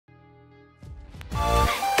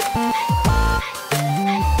Welcome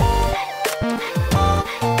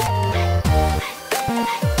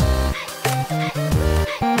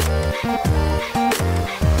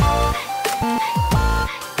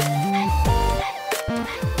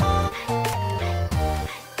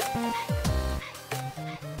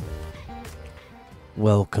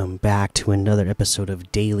back to another episode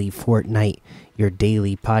of Daily Fortnite, your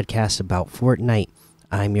daily podcast about Fortnite.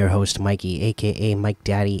 I'm your host, Mikey, aka Mike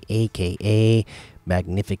Daddy, aka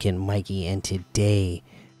Magnificent Mikey, and today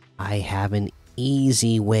I have an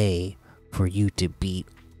easy way for you to beat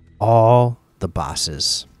all the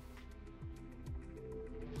bosses.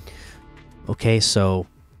 Okay, so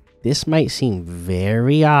this might seem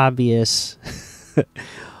very obvious,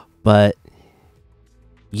 but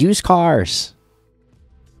use cars.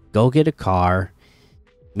 Go get a car,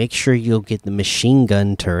 make sure you'll get the machine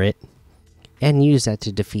gun turret, and use that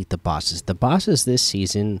to defeat the bosses. The bosses this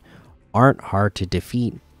season aren't hard to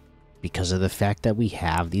defeat because of the fact that we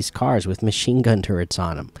have these cars with machine gun turrets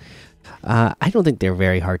on them. I don't think they're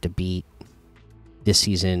very hard to beat this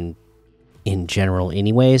season in general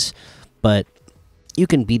anyways, but you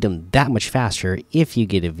can beat them that much faster if you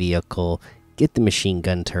get a vehicle, get the machine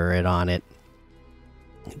gun turret on it,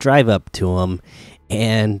 drive up to them,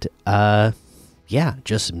 and yeah,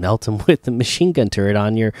 just melt them with the machine gun turret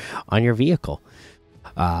on your vehicle.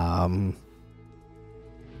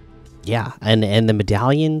 Yeah, and the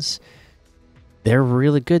medallions, they're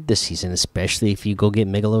really good this season, especially if you go get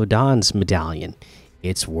Megalodon's medallion.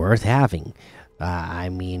 It's worth having. I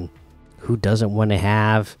mean, who doesn't want to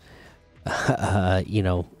have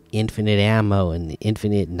infinite ammo and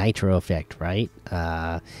infinite nitro effect, right?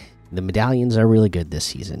 The medallions are really good this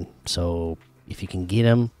season, so if you can get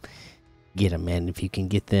them, and if you can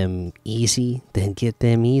get them easy, then get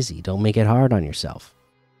them easy. Don't make it hard on yourself,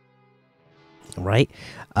 right?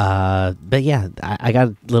 But yeah, I got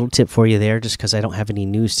a little tip for you there, just because I don't have any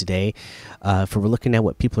news today. If we're looking at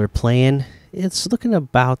what people are playing, it's looking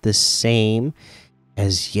about the same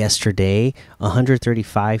as yesterday.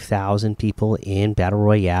 135,000 people in Battle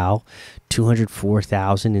Royale,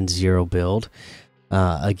 204,000 in Zero Build.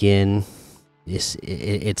 Again,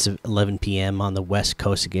 it's 11 p.m. on the West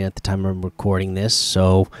Coast again at the time I'm recording this.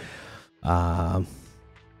 So, yeah,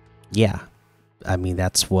 I mean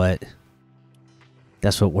that's what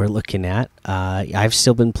we're looking at. I've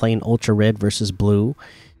still been playing Ultra Red versus Blue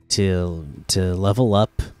to level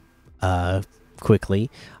up quickly.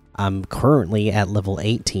 I'm currently at level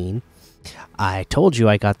 18. I told you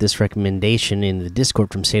I got this recommendation in the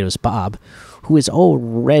Discord from Satos Bob, who is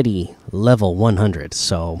already level 100.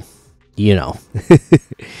 So, you know,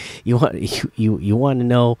 you want to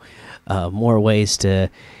know more ways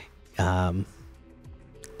to level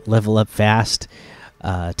up fast.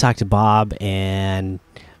 Talk to Bob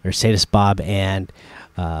or Satos Bob, and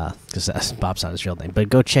because Bob's not his real name, but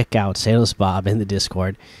go check out Satos Bob in the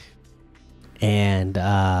Discord, and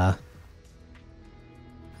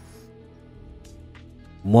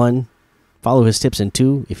one, follow his tips, and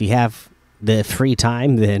two, if you have the free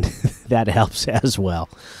time, then that helps as well.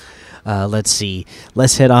 Let's see.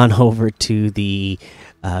 Let's head on over to the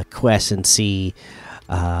quest and see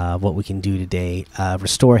what we can do today.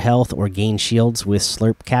 Restore health or gain shields with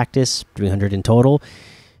Slurp Cactus, 300 in total.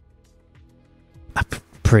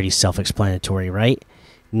 Pretty self-explanatory, right?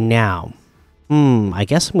 Now, I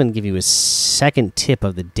guess I'm going to give you a second tip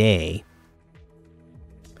of the day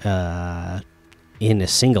in a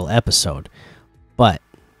single episode. But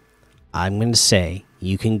I'm going to say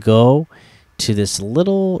you can go to this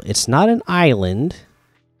little, it's not an island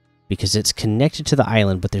because it's connected to the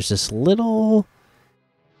island, but there's this little,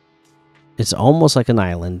 it's almost like an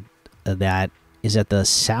island that is at the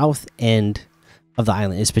south end of the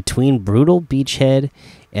island. It's between Brutal Beachhead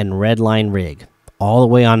and Redline Rig, all the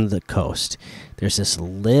way on the coast. There's this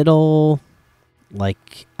little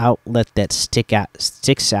like outlet that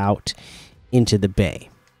sticks out into the bay.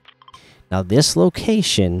 Now this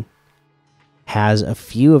location has a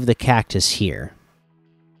few of the cactus here,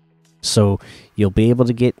 so you'll be able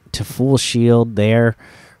to get to full shield there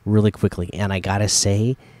really quickly. And I gotta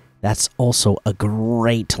say, that's also a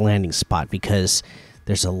great landing spot because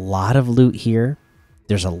there's a lot of loot here.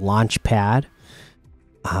 There's a launch pad.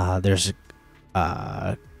 There's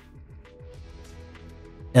another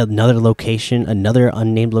location, another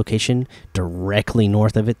unnamed location directly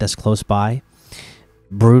north of it that's close by.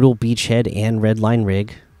 Brutal Beachhead and Redline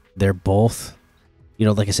Rig, they're both, you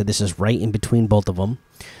know, like I said, this is right in between both of them.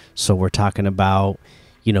 So we're talking about,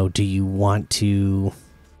 you know, do you want to,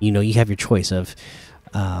 you know, you have your choice of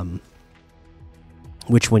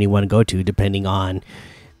which one you want to go to depending on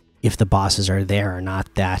if the bosses are there or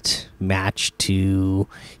not that match to,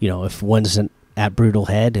 if one's at Brutal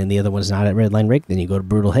Head and the other one's not at Red Line Rig, then you go to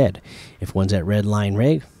Brutal Head. If one's at Red Line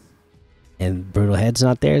Rig and Brutal Head's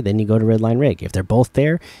not there, then you go to Red Line Rig. If they're both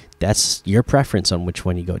there, that's your preference on which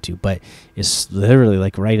one you go to, but it's literally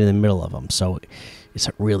like right in the middle of them, so it's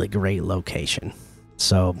a really great location.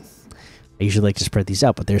 So I usually like to spread these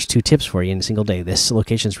out, but there's 2 tips for you in a single day. This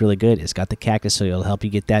location is really good. It's got the cactus, so it'll help you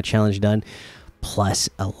get that challenge done, plus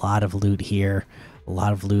a lot of loot here, a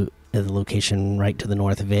lot of loot at the location right to the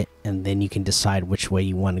north of it, and then you can decide which way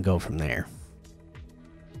you want to go from there.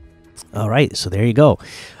 All right, so there you go.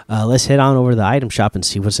 Let's head on over to the item shop and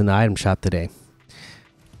see what's in the item shop today.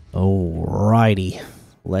 Alrighty,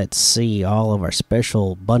 let's see all of our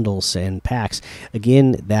special bundles and packs.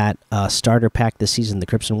 Again, that starter pack this season, the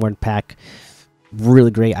Crimson Ward pack,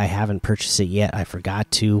 really great. I haven't purchased it yet. I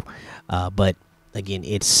forgot to, but again,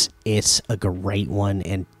 it's a great one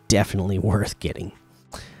and definitely worth getting.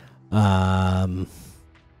 Let's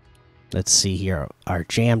see here. Our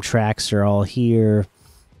jam tracks are all here.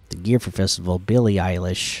 The gear for festival, Billie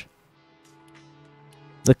Eilish,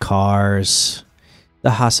 the cars. The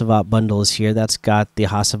Hasavat bundle is here. That's got the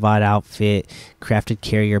Hasavat outfit, crafted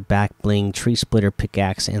carrier, back bling, tree splitter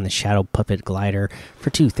pickaxe, and the shadow puppet glider for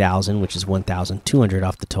 2,000, which is 1,200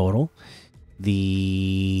 off the total.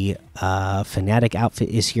 The fanatic outfit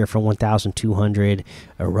is here for 1,200.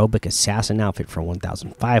 Aerobic assassin outfit for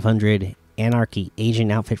 1,500. Anarchy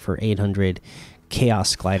agent outfit for 800.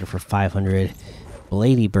 Chaos glider for 500.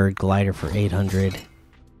 Ladybird glider for 800.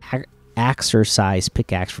 Exercise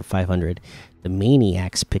pickaxe for 500. The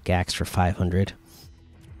Maniacs pickaxe for 500.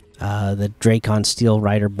 The Dracon Steel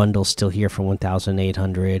Rider bundle still here for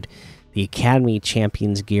 1,800. The Academy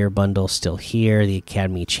Champions gear bundle still here. The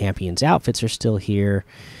Academy Champions outfits are still here.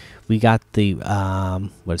 We got the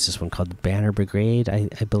what is this one called? The Banner Brigade, I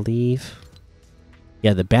believe.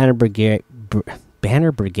 Yeah, the Banner Brigade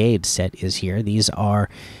set is here. These are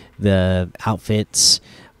the outfits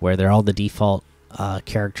where they're all the default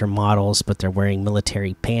character models, but they're wearing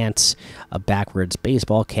military pants, a backwards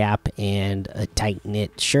baseball cap, and a tight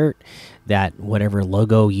knit shirt. That whatever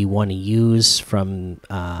logo you want to use from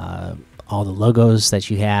all the logos that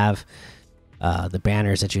you have, the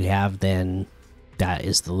banners that you have, then that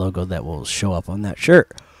is the logo that will show up on that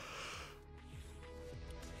shirt.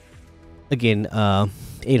 Again,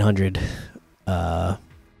 800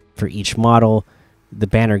 for each model. The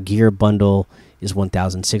banner gear bundle is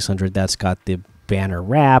 1,600. That's got the banner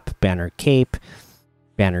wrap, banner cape,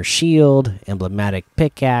 banner shield, emblematic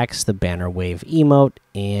pickaxe, the banner wave emote,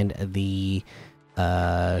 and the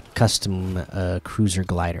custom cruiser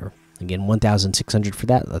glider. Again, 1,600 for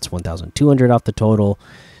that. That's 1,200 off the total.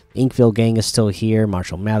 Inkville gang is still here.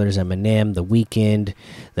 Marshall Mathers, Eminem, The Weeknd,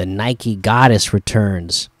 the Nike Goddess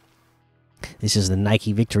returns. This is the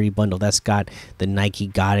Nike Victory bundle. That's got the Nike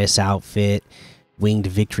Goddess outfit, Winged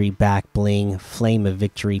Victory back bling, Flame of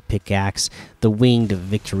Victory pickaxe, the Winged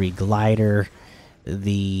Victory glider,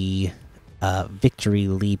 the Victory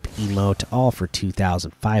Leap emote, all for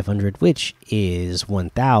 2,500, which is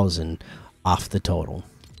 1,000 off the total.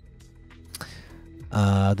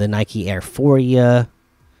 The Nike Airforia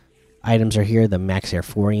items are here. The Max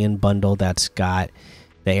Airforian bundle, that's got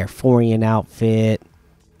the Airforian outfit,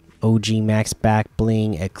 OG Max back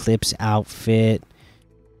bling, Eclipse outfit,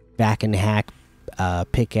 back and hack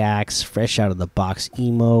pickaxe, fresh out of the box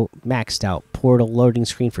emote, maxed out portal loading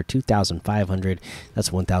screen for 2,500.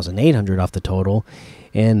 That's 1,800 off the total.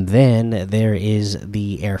 And then there is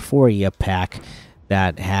the Airforia pack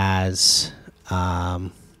that has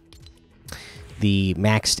the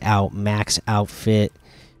maxed out max outfit,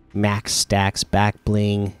 max stacks back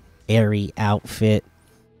bling, airy outfit,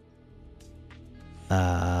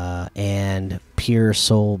 and pure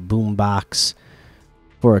soul boombox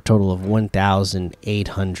for a total of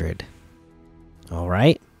 1,800. All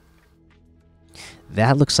right.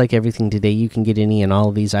 That looks like everything today. You can get any and all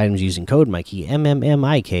of these items using code Mikey,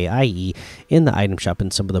 MMMIKIE, in the item shop,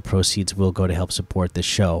 and some of the proceeds will go to help support the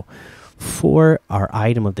show. For our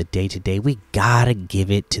item of the day today, we gotta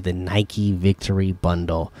give it to the Nike Victory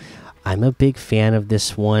Bundle. I'm a big fan of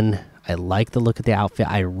this one. I like the look of the outfit.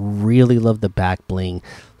 I really love the back bling.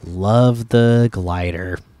 Love the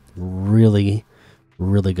glider. Really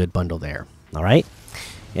good bundle there. All right.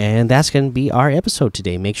 And that's going to be our episode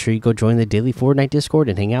today. Make sure you go join the daily Fortnite Discord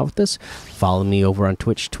and hang out with us. Follow me over on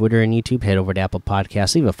Twitch, Twitter, and YouTube. Head over to Apple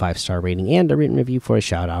Podcasts. Leave a 5-star rating and a written review for a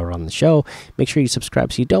shout out on the show. Make sure you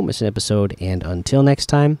subscribe so you don't miss an episode. And until next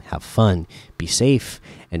time, have fun, be safe,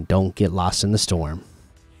 and don't get lost in the storm.